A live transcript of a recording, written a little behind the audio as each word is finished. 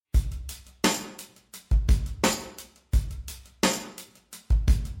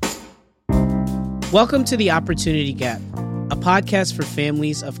Welcome to The Opportunity Gap, a podcast for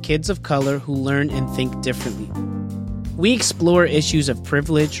families of kids of color who learn and think differently. We explore issues of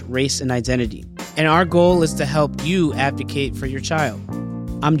privilege, race, and identity, and our goal is to help you advocate for your child.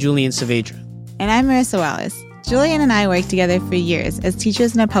 I'm Julian Saavedra. And I'm Marissa Wallace. Julian and I worked together for years as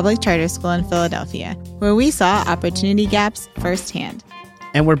teachers in a public charter school in Philadelphia, where we saw opportunity gaps firsthand.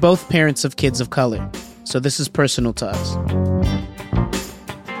 And we're both parents of kids of color, so this is personal to us.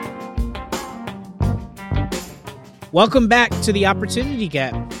 Welcome back to The Opportunity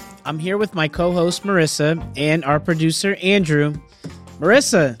Gap. I'm here with my co-host Marissa and our producer Andrew.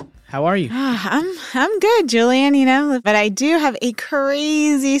 Marissa, how are you? I'm good, Julian, but I do have a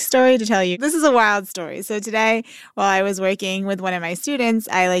crazy story to tell you. This is a wild story. So today, while I was working with one of my students,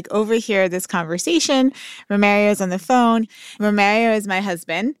 I overhear this conversation. Romario's on the phone. Romario is my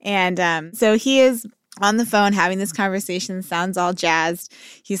husband. And so he is on the phone having this conversation, sounds all jazzed.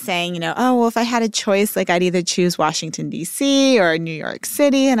 He's saying, if I had a choice, I'd either choose Washington, D.C. or New York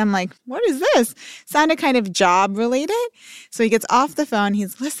City. And I'm like, what is this? Sounded kind of job related. So he gets off the phone.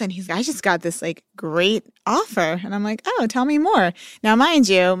 I just got this great offer. And I'm like, oh, tell me more. Now, mind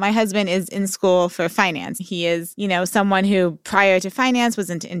you, my husband is in school for finance. He is, someone who prior to finance was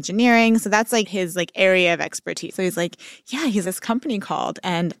into engineering. So that's his area of expertise. So he's like, yeah, he's this company called,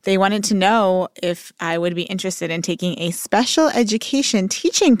 and they wanted to know if I would be interested in taking a special education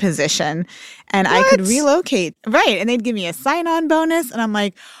teaching position and I could relocate. Right. And they'd give me a sign-on bonus. And I'm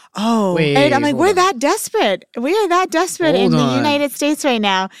like, oh, and I'm like, we're that desperate. We are that desperate in the United States right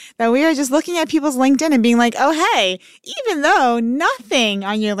now that we are just looking at people's LinkedIn and being like, oh, hey, even though nothing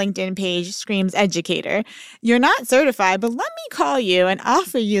on your LinkedIn page screams educator, you're not certified, but let me call you and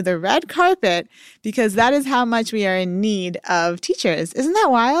offer you the red carpet because that is how much we are in need of teachers. Isn't that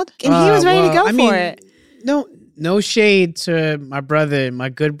wild? And he was ready to go for it. No shade to my brother, my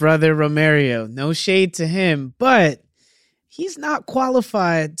good brother, Romario. No shade to him, but he's not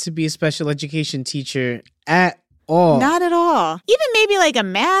qualified to be a special education teacher at all. Not at all. Even maybe a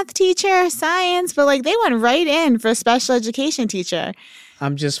math teacher, science, but they went right in for a special education teacher.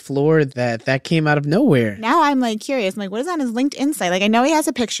 I'm just floored that came out of nowhere. Now I'm curious. I'm what is on his LinkedIn site? I know he has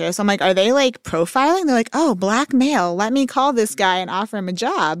a picture. So I'm are they profiling? They're oh, black male. Let me call this guy and offer him a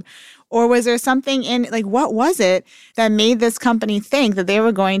job. Or was there something in, what was it that made this company think that they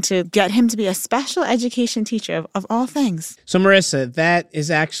were going to get him to be a special education teacher of all things? So, Marissa, that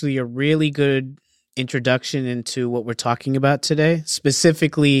is actually a really good introduction into what we're talking about today,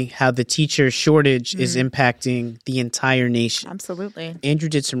 specifically how the teacher shortage is impacting the entire nation. Absolutely. Andrew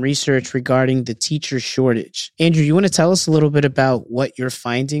did some research regarding the teacher shortage. Andrew, you want to tell us a little bit about what your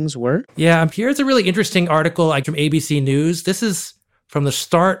findings were? Yeah, here's a really interesting article from ABC News. This is from the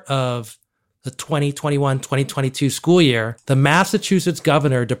start of the 2021-2022 school year. The Massachusetts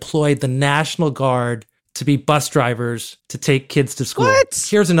governor deployed the National Guard to be bus drivers to take kids to school. What?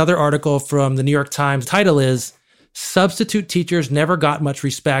 Here's another article from the New York Times. The title is, Substitute Teachers Never Got Much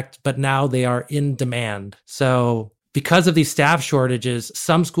Respect, but Now They Are in Demand. So because of these staff shortages,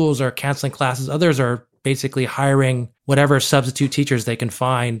 some schools are canceling classes. Others are basically hiring whatever substitute teachers they can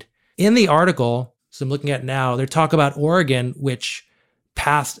find. In the article, so I'm looking at now, they talk about Oregon, which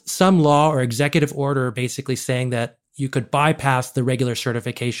passed some law or executive order basically saying that you could bypass the regular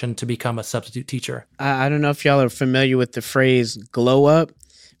certification to become a substitute teacher. I don't know if y'all are familiar with the phrase glow up,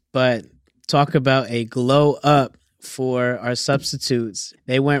 but talk about a glow up for our substitutes.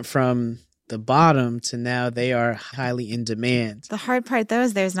 They went from the bottom to now they are highly in demand. The hard part, though,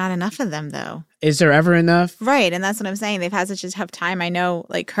 is there's not enough of them, though. Is there ever enough? Right. And that's what I'm saying. They've had such a tough time. I know,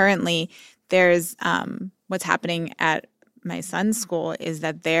 currently there's what's happening at my son's school is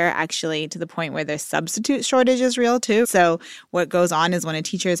that they're actually to the point where their substitute shortage is real too. So what goes on is when a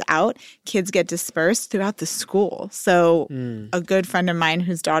teacher is out, kids get dispersed throughout the school. So a good friend of mine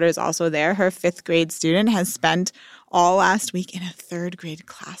whose daughter is also there, her 5th grade student has spent all last week in a 3rd grade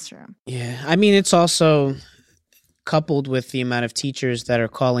classroom. Yeah. It's also coupled with the amount of teachers that are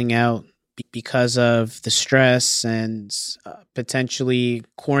calling out because of the stress and potentially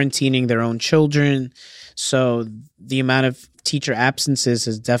quarantining their own children. So the amount of teacher absences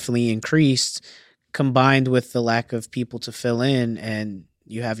has definitely increased, combined with the lack of people to fill in, and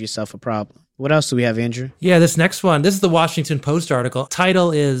you have yourself a problem. What else do we have, Andrew? Yeah, this next one. This is the Washington Post article.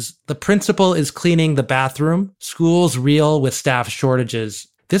 Title is, The Principal is Cleaning the Bathroom. Schools Reel with Staff Shortages.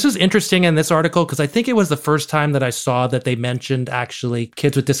 This was interesting in this article because I think it was the first time that I saw that they mentioned actually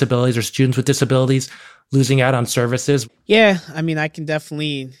kids with disabilities or students with disabilities losing out on services. Yeah, I can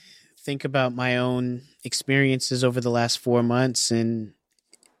definitely think about my own experiences over the last 4 months, and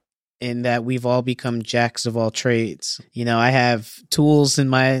in that we've all become jacks of all trades. You know, I have tools in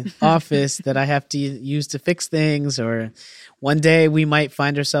my office that I have to use to fix things, or one day we might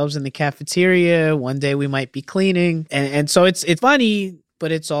find ourselves in the cafeteria, one day we might be cleaning. And so it's funny,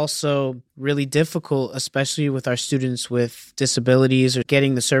 but it's also really difficult, especially with our students with disabilities or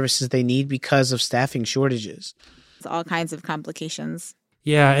getting the services they need because of staffing shortages. All kinds of complications.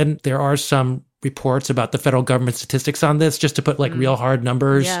 Yeah, and there are some reports about the federal government statistics on this, just to put like real hard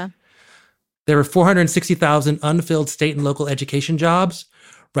numbers. Yeah. There were 460,000 unfilled state and local education jobs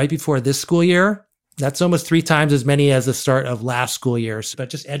right before this school year. That's almost 3 times as many as the start of last school year.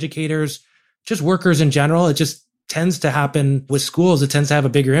 But just educators, just workers in general, it just tends to happen with schools. It tends to have a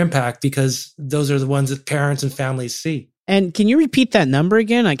bigger impact because those are the ones that parents and families see. And can you repeat that number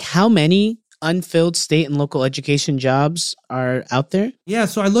again? Like how many unfilled state and local education jobs are out there? Yeah,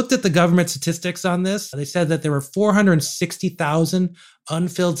 so I looked at the government statistics on this. They said that there were 460,000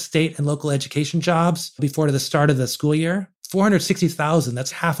 unfilled state and local education jobs before the start of the school year. 460,000,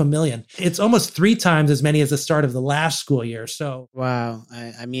 that's 500,000. It's almost 3 times as many as the start of the last school year. So, wow.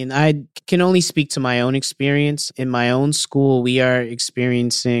 I mean, I can only speak to my own experience. In my own school, we are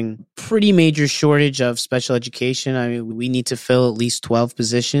experiencing pretty major shortage of special education. I mean, we need to fill at least 12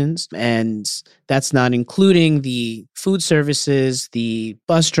 positions, and that's not including the food services, the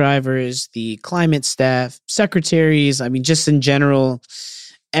bus drivers, the climate staff, secretaries. I mean, just in general,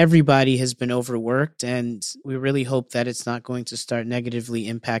 everybody has been overworked, and we really hope that it's not going to start negatively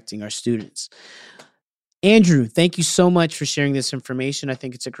impacting our students. Andrew, thank you so much for sharing this information. I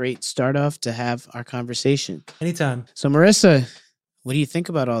think it's a great start off to have our conversation. Anytime. So Marissa, what do you think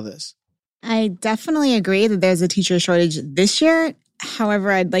about all this? I definitely agree that there's a teacher shortage this year.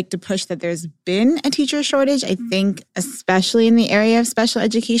 However, I'd like to push that there's been a teacher shortage, I think, especially in the area of special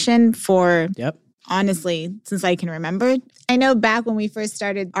education for honestly, since I can remember. I know back when we first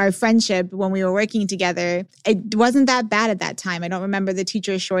started our friendship, when we were working together, it wasn't that bad at that time. I don't remember the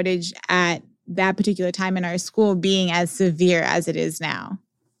teacher shortage at that particular time in our school being as severe as it is now.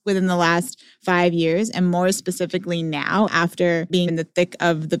 Within the last 5 years, and more specifically now, after being in the thick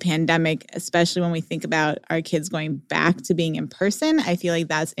of the pandemic, especially when we think about our kids going back to being in person, I feel like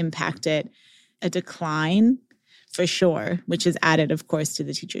that's impacted a decline for sure, which is added, of course, to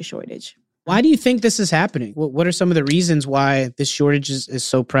the teacher shortage. Why do you think this is happening? What are some of the reasons why this shortage is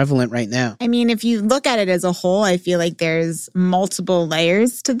so prevalent right now? I mean, if you look at it as a whole, I feel like there's multiple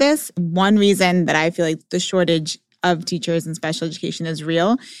layers to this. One reason that I feel like the shortage of teachers in special education is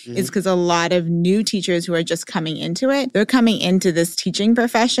real is because a lot of new teachers who are just coming into it, they're coming into this teaching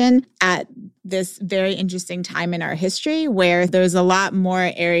profession at this very interesting time in our history where there's a lot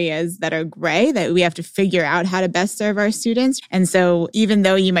more areas that are gray that we have to figure out how to best serve our students. And so even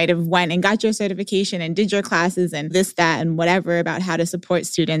though you might have went and got your certification and did your classes and this, that, and whatever about how to support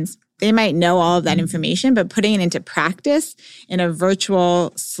students, they might know all of that information, but putting it into practice in a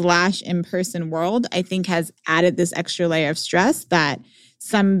virtual / in-person world, I think has added this extra layer of stress that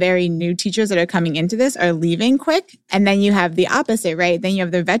some very new teachers that are coming into this are leaving quick. And then you have the opposite, right? Then you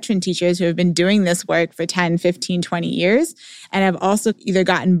have the veteran teachers who have been doing this work for 10, 15, 20 years and have also either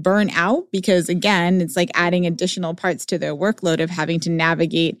gotten burnt out because, again, it's like adding additional parts to their workload of having to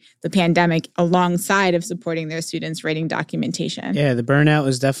navigate the pandemic alongside of supporting their students writing documentation. Yeah, the burnout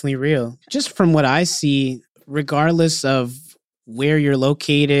is definitely real. Just from what I see, regardless of where you're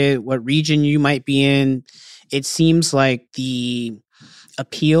located, what region you might be in, it seems like the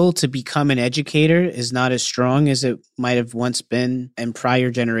appeal to become an educator is not as strong as it might have once been in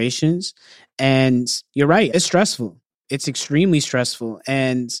prior generations. And you're right, it's stressful. It's extremely stressful.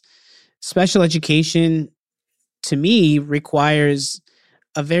 And special education, to me, requires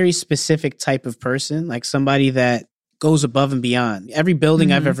a very specific type of person, like somebody that goes above and beyond. Every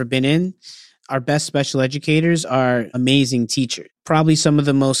building I've ever been in, our best special educators are amazing teachers, probably some of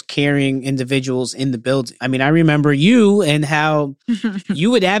the most caring individuals in the building. I mean, I remember you and how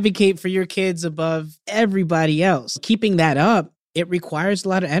you would advocate for your kids above everybody else. Keeping that up, it requires a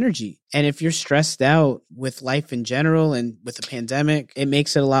lot of energy. And if you're stressed out with life in general and with the pandemic, it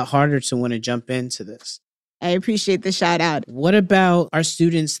makes it a lot harder to want to jump into this. I appreciate the shout out. What about our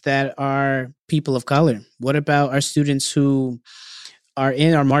students that are people of color? What about our students who are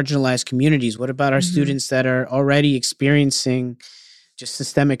in our marginalized communities? What about our students that are already experiencing just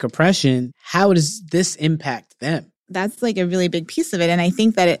systemic oppression? How does this impact them? That's like a really big piece of it. And I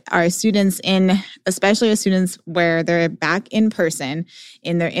think that our students especially our students where they're back in person,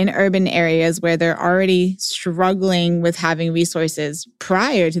 they're in urban areas where they're already struggling with having resources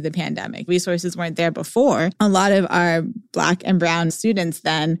prior to the pandemic. Resources weren't there before. A lot of our Black and brown students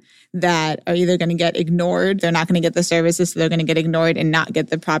then that are either going to get ignored, they're not going to get the services, so they're going to get ignored and not get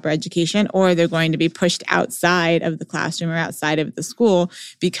the proper education, or they're going to be pushed outside of the classroom or outside of the school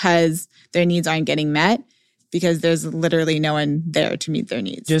because their needs aren't getting met, because there's literally no one there to meet their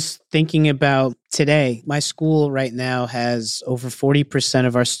needs. Just thinking about today, my school right now has over 40%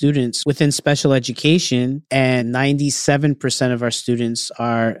 of our students within special education, and 97% of our students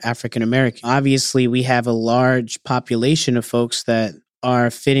are African American. Obviously, we have a large population of folks that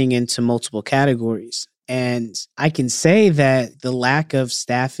are fitting into multiple categories. And I can say that the lack of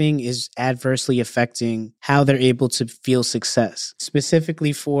staffing is adversely affecting how they're able to feel success.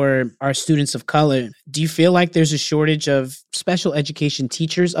 Specifically for our students of color, do you feel like there's a shortage of special education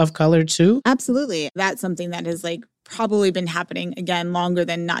teachers of color too? Absolutely. That's something that has probably been happening, again, longer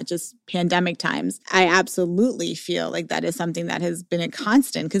than not just pandemic times. I absolutely feel like that is something that has been a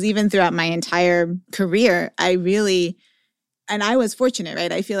constant, because even throughout my entire career, and I was fortunate,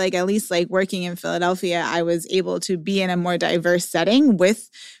 right? I feel like at least working in Philadelphia, I was able to be in a more diverse setting with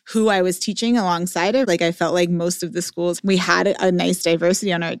who I was teaching alongside of. I felt like most of the schools, we had a nice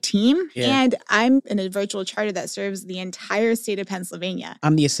diversity on our team. Yeah. And I'm in a virtual charter that serves the entire state of Pennsylvania.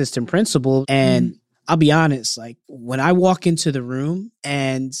 I'm the assistant principal, and I'll be honest, when I walk into the room,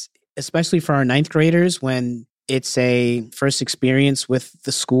 and especially for our ninth graders, when it's a first experience with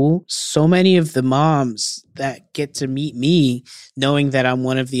the school, so many of the moms that get to meet me knowing that I'm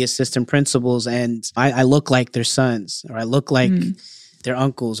one of the assistant principals and I look like their sons, or I look like their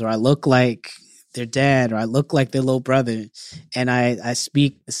uncles, or I look like their dad, or I look like their little brother, and I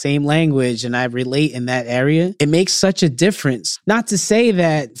speak the same language and I relate in that area. It makes such a difference. Not to say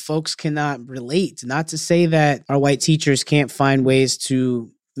that folks cannot relate, not to say that our white teachers can't find ways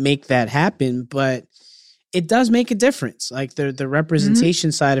to make that happen, but it does make a difference. The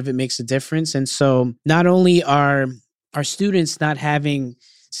representation side of it makes a difference. And so not only are our students not having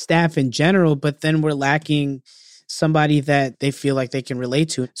staff in general, but then we're lacking somebody that they feel like they can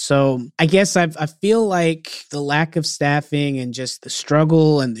relate to. So I guess I feel like the lack of staffing and just the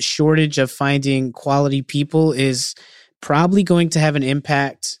struggle and the shortage of finding quality people is probably going to have an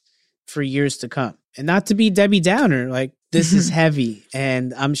impact for years to come. And not to be Debbie Downer, this is heavy.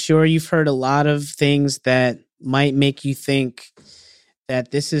 And I'm sure you've heard a lot of things that might make you think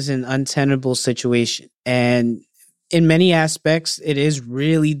that this is an untenable situation. And in many aspects, it is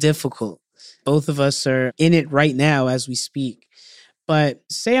really difficult. Both of us are in it right now as we speak. But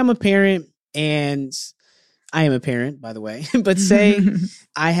say I'm a parent, and I am a parent, by the way, but say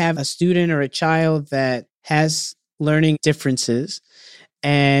I have a student or a child that has learning differences,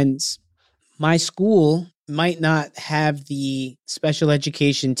 and my school might not have the special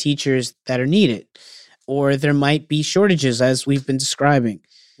education teachers that are needed, or there might be shortages as we've been describing.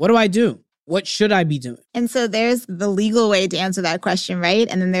 What do I do? What should I be doing? And so there's the legal way to answer that question, right?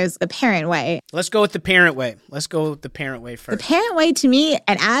 And then there's the parent way. Let's go with the parent way. Let's go with the parent way first. The parent way to me,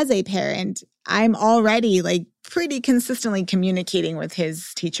 and as a parent, I'm already pretty consistently communicating with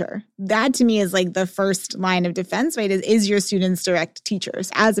his teacher. That to me is the first line of defense, right? Is your student's direct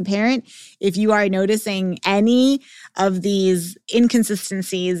teachers. As a parent, if you are noticing any of these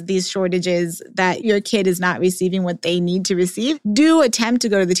inconsistencies, these shortages, that your kid is not receiving what they need to receive, do attempt to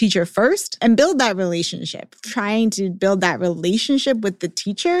go to the teacher first and build that relationship. Trying to build that relationship with the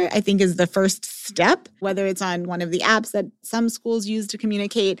teacher, I think, is the first step, whether it's on one of the apps that some schools use to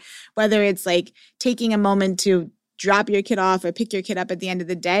communicate, whether it's taking a moment to drop your kid off or pick your kid up at the end of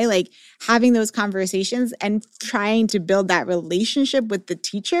the day, having those conversations and trying to build that relationship with the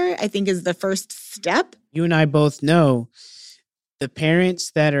teacher, I think, is the first step. You and I both know the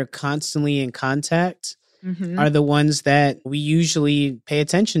parents that are constantly in contact are the ones that we usually pay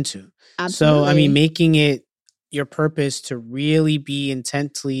attention to. Absolutely. So, making it your purpose to really be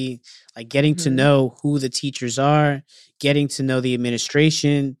intently getting to know who the teachers are, getting to know the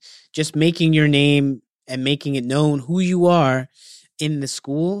administration, just making your name and making it known who you are in the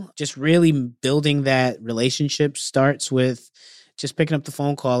school, just really building that relationship starts with just picking up the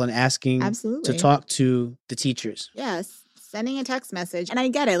phone call and asking to talk to the teachers. Yes. Sending a text message. And I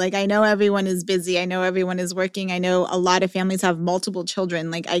get it. I know everyone is busy. I know everyone is working. I know a lot of families have multiple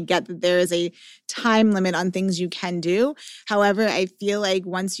children. I get that there is a time limit on things you can do. However, I feel like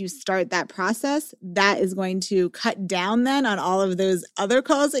once you start that process, that is going to cut down then on all of those other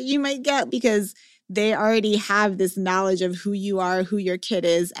calls that you might get, because they already have this knowledge of who you are, who your kid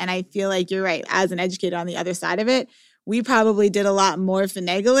is. And I feel like you're right. As an educator on the other side of it, we probably did a lot more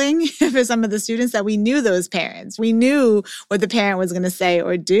finagling for some of the students that we knew those parents. We knew what the parent was going to say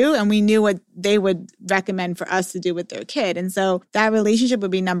or do, and we knew what they would recommend for us to do with their kid. And so that relationship would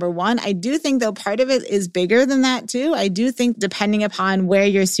be number one. I do think, though, part of it is bigger than that, too. I do think depending upon where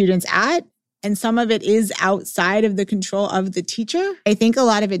your student's at, and some of it is outside of the control of the teacher. I think a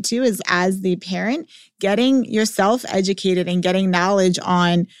lot of it, too, is as the parent, getting yourself educated and getting knowledge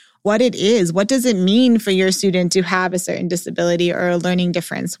on what it is. What does it mean for your student to have a certain disability or a learning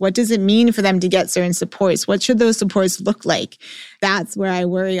difference? What does it mean for them to get certain supports? What should those supports look like? That's where I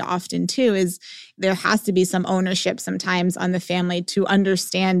worry often too, is there has to be some ownership sometimes on the family to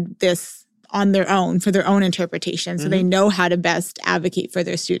understand this on their own, for their own interpretation, so they know how to best advocate for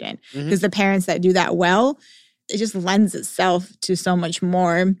their student. Because the parents that do that well, it just lends itself to so much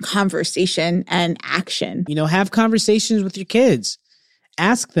more conversation and action. Have conversations with your kids.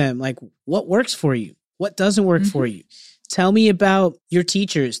 Ask them, like, what works for you? What doesn't work for you? Tell me about your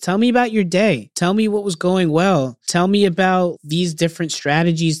teachers. Tell me about your day. Tell me what was going well. Tell me about these different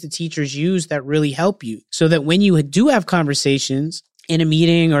strategies the teachers use that really help you, so that when you do have conversations in a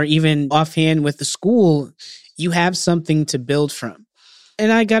meeting or even offhand with the school, you have something to build from.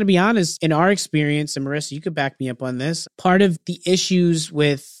 And I got to be honest, in our experience, and Marissa, you could back me up on this, part of the issues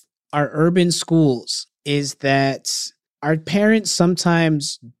with our urban schools is that our parents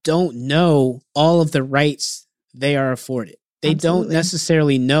sometimes don't know all of the rights they are afforded. They don't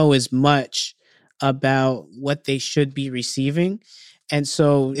necessarily know as much about what they should be receiving. And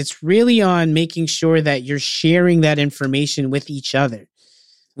so it's really on making sure that you're sharing that information with each other.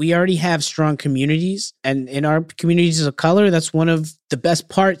 We already have strong communities, and in our communities of color, that's one of the best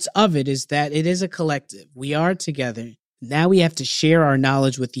parts of it, is that it is a collective. We are together. Now we have to share our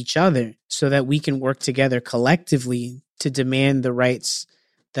knowledge with each other so that we can work together collectively to demand the rights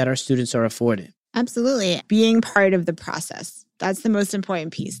that our students are afforded. Absolutely. Being part of the process. That's the most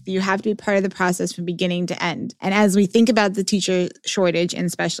important piece. You have to be part of the process from beginning to end. And as we think about the teacher shortage in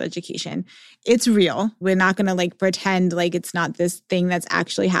special education, it's real. We're not going to pretend like it's not this thing that's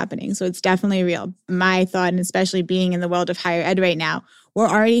actually happening. So it's definitely real. My thought, and especially being in the world of higher ed right now, we're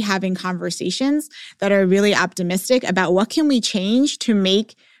already having conversations that are really optimistic about what can we change to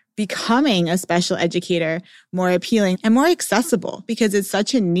make becoming a special educator more appealing and more accessible, because it's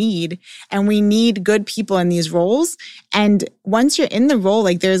such a need and we need good people in these roles. And once you're in the role,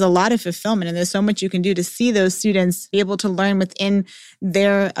 there's a lot of fulfillment and there's so much you can do to see those students be able to learn within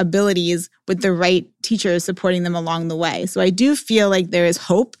their abilities with the right teachers supporting them along the way. So I do feel like there is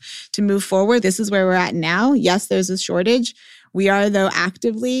hope to move forward. This is where we're at now. Yes, there's a shortage. We are, though,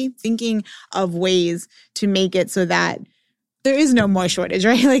 actively thinking of ways to make it so that there is no more shortage,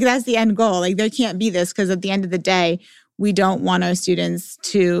 right? That's the end goal. There can't be this, because at the end of the day, we don't want our students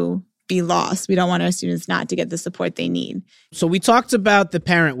to be lost. We don't want our students not to get the support they need. So we talked about the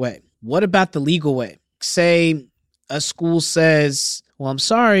parent way. What about the legal way? Say a school says, well, I'm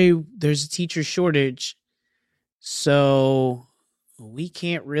sorry, there's a teacher shortage, so we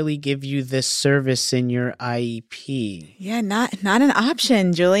can't really give you this service in your IEP. Yeah, not an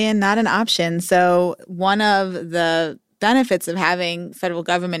option, Julian, not an option. So one of the benefits of having federal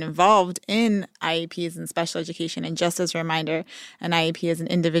government involved in IEPs and special education, and just as a reminder, an IEP is an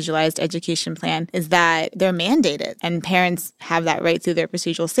individualized education plan, is that they're mandated. And parents have that right through their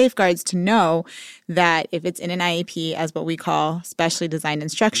procedural safeguards to know that if it's in an IEP as what we call specially designed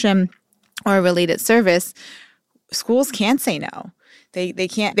instruction or a related service, schools can't say no. They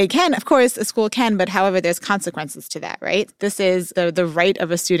can't. They can, of course, a school can, but however, there's consequences to that, right? This is the right of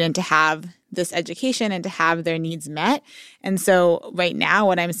a student to have this education and to have their needs met. And so right now,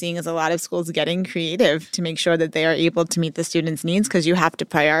 what I'm seeing is a lot of schools getting creative to make sure that they are able to meet the students' needs, because you have to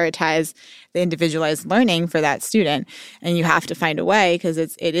prioritize the individualized learning for that student. And you have to find a way, because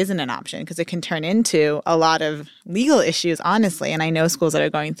it isn't an option, because it can turn into a lot of legal issues, honestly. And I know schools that are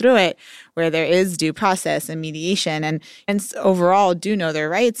going through it where there is due process and mediation and overall do know their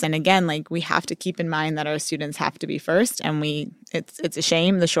rights. And again, we have to keep in mind that our students have to be first. And it's a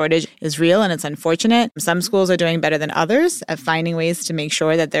shame. The shortage is real and it's unfortunate. Some schools are doing better than others at finding ways to make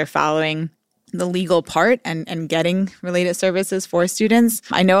sure that they're following the legal part and getting related services for students.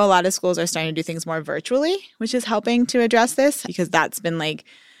 I know a lot of schools are starting to do things more virtually, which is helping to address this, because that's been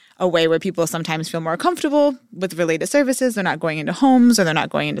a way where people sometimes feel more comfortable with related services. They're not going into homes or they're not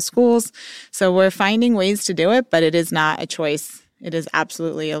going into schools. So we're finding ways to do it, but it is not a choice. It is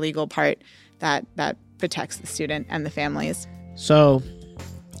absolutely a legal part that protects the student and the families. So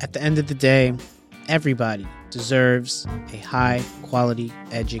at the end of the day, everybody deserves a high quality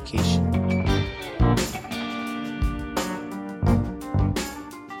education.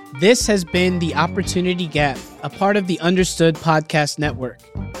 This has been The Opportunity Gap, a part of the Understood Podcast Network.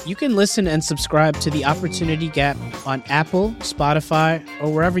 You can listen and subscribe to The Opportunity Gap on Apple, Spotify,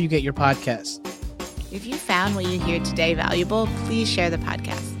 or wherever you get your podcasts. If you found what you hear today valuable, please share the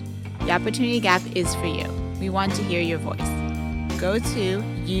podcast. The Opportunity Gap is for you. We want to hear your voice. Go to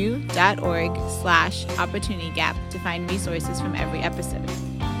u.org/opportunitygap to find resources from every episode.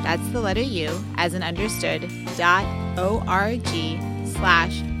 That's the letter U, as in understood,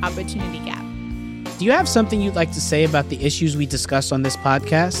 .org/opportunitygap. Do you have something you'd like to say about the issues we discuss on this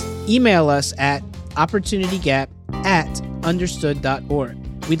podcast? Email us at opportunitygap@understood.org.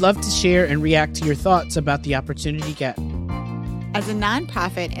 We'd love to share and react to your thoughts about the Opportunity Gap. As a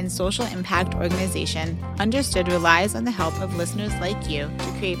nonprofit and social impact organization, Understood relies on the help of listeners like you to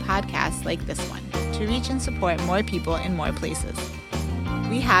create podcasts like this one, to reach and support more people in more places.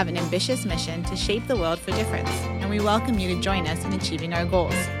 We have an ambitious mission to shape the world for difference, and we welcome you to join us in achieving our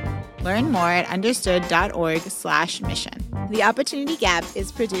goals. Learn more at understood.org/mission. The Opportunity Gap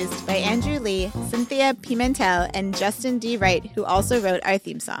is produced by Andrew Lee, Cynthia Pimentel, and Justin D. Wright, who also wrote our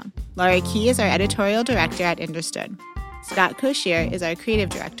theme song. Laura Key is our editorial director at Understood. Scott Koshier is our creative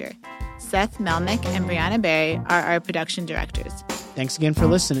director. Seth Melnick and Brianna Berry are our production directors. Thanks again for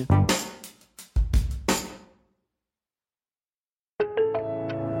listening.